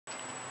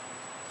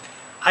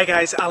Hi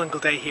guys, Alan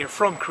Gilday here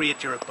from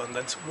Create Your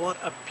Abundance. What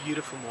a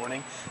beautiful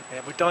morning.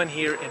 We're down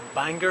here in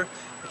Bangor.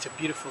 It's a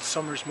beautiful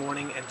summer's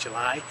morning in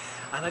July,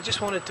 and I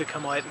just wanted to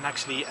come out and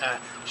actually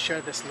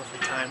share this lovely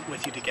time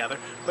with you together.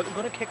 But I'm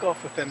going to kick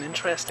off with an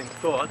interesting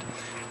thought.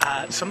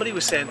 Somebody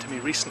was saying to me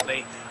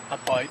recently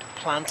about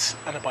plants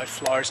and about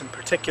flowers in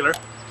particular.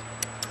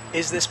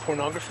 Is this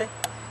pornography?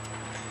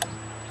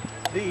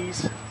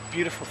 These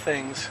beautiful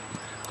things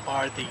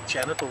are the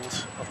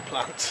genitals of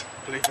plants,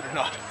 believe it or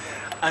not.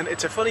 And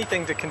it's a funny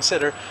thing to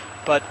consider,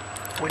 but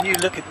when you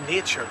look at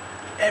nature,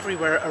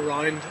 everywhere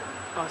around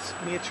us,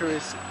 nature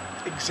is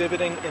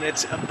exhibiting in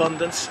its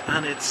abundance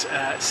and its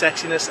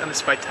sexiness and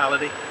its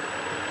vitality.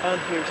 And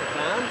here's a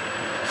van.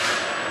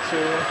 So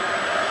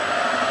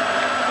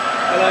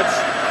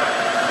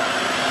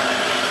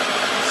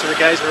the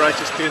guys are out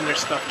just doing their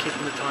stuff,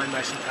 keeping the town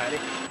nice and tidy.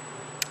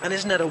 And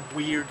isn't that a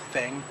weird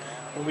thing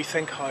when we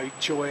think how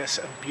joyous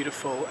and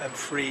beautiful and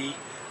free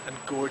and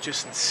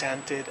gorgeous and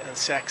scented and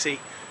sexy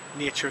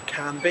nature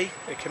can be?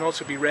 It can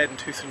also be red in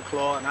tooth and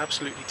claw and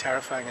absolutely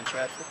terrifying and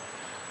dreadful.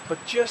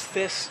 But just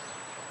this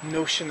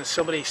notion that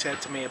somebody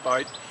said to me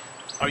about,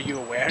 are you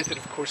aware that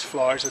of course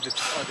flowers are the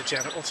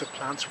genitals of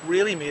plants,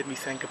 really made me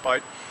think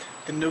about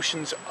the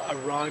notions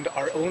around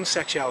our own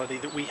sexuality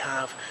that we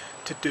have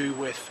to do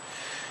with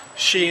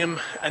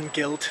shame and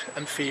guilt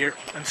and fear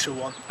and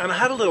so on. And I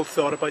had a little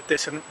thought about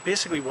this, and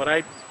basically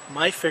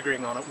my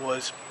figuring on it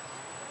was,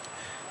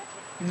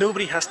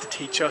 nobody has to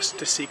teach us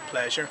to seek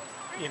pleasure.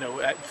 You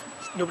know,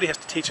 nobody has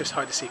to teach us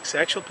how to seek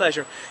sexual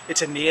pleasure. It's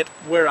innate,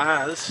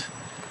 whereas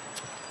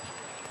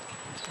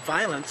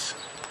violence,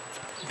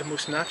 the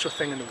most natural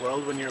thing in the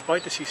world when you're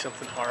about to see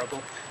something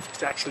horrible, is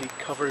to actually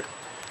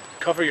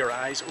cover your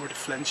eyes or to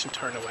flinch and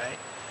turn away.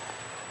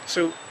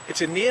 So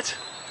it's innate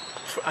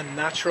and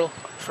natural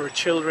for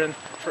children,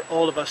 for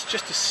all of us,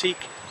 just to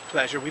seek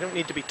pleasure. We don't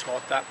need to be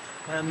taught that.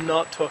 I'm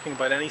not talking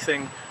about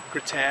anything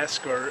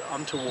grotesque or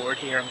untoward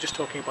here. I'm just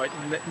talking about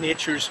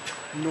nature's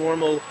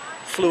normal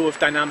flow of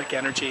dynamic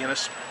energy in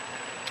us.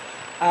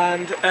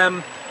 And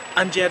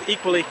yet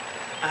equally,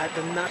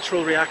 the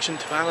natural reaction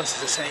to violence,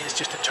 as I say, is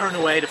just to turn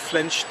away, to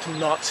flinch, to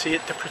not see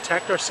it, to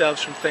protect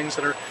ourselves from things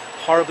that are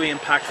horribly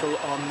impactful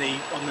on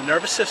the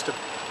nervous system.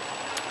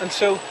 And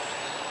so,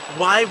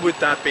 why would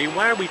that be?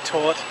 Why are we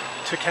taught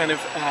to kind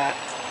of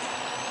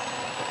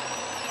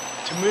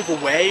to move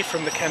away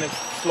from the kind of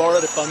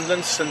florid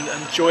abundance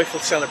and joyful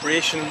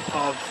celebration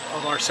of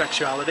our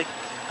sexuality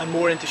and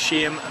more into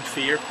shame and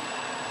fear?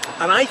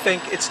 And I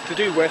think it's to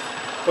do with,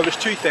 well, there's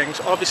two things.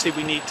 Obviously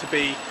we need to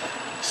be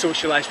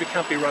socialised. We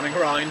can't be running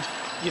around,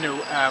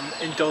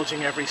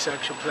 indulging every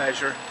sexual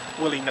pleasure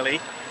willy-nilly.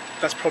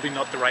 That's probably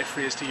not the right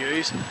phrase to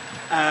use.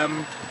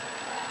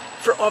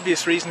 For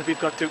obvious reasons, we've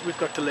got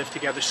to live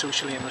together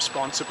socially and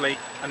responsibly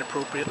and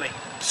appropriately.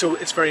 So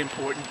it's very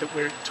important that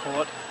we're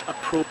taught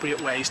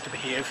appropriate ways to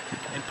behave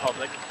in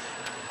public.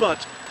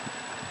 But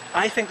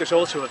I think there's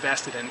also a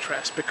vested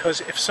interest,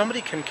 because if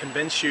somebody can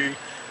convince you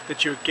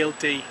that you're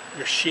guilty,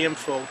 you're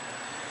shameful,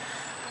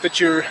 that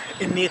your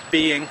innate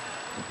being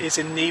is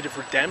in need of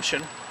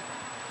redemption,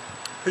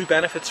 who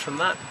benefits from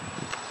that?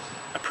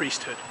 A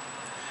priesthood.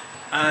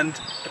 And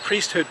the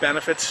priesthood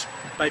benefits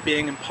by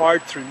being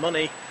empowered through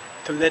money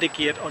to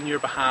litigate on your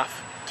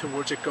behalf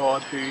towards a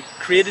God who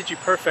created you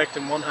perfect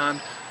in one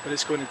hand, but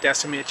is going to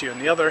decimate you in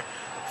the other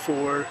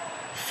for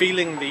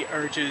feeling the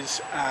urges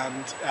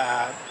and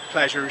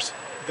pleasures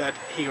that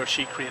he or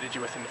she created you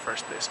with in the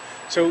first place.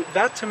 So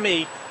that to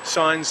me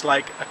sounds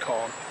like a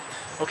con.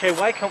 Okay,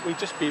 why can't we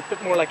just be a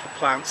bit more like the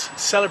plants?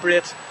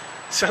 Celebrate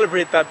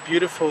that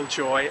beautiful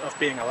joy of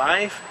being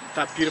alive,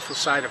 that beautiful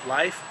side of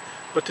life,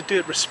 but to do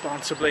it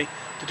responsibly,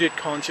 to do it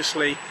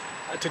consciously,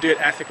 to do it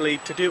ethically,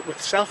 to do it with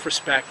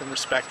self-respect and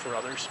respect for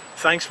others.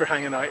 Thanks for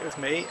hanging out with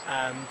me,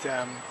 and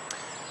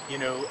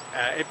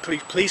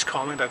please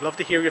comment. I'd love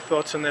to hear your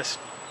thoughts on this.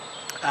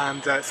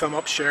 And thumb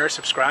up, share,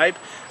 subscribe.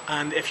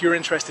 And if you're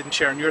interested in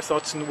sharing your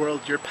thoughts in the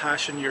world, your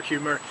passion, your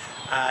humour,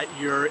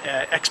 your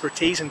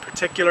expertise in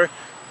particular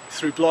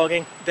through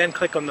blogging, then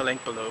click on the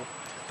link below.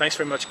 Thanks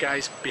very much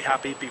guys, be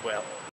happy, be well.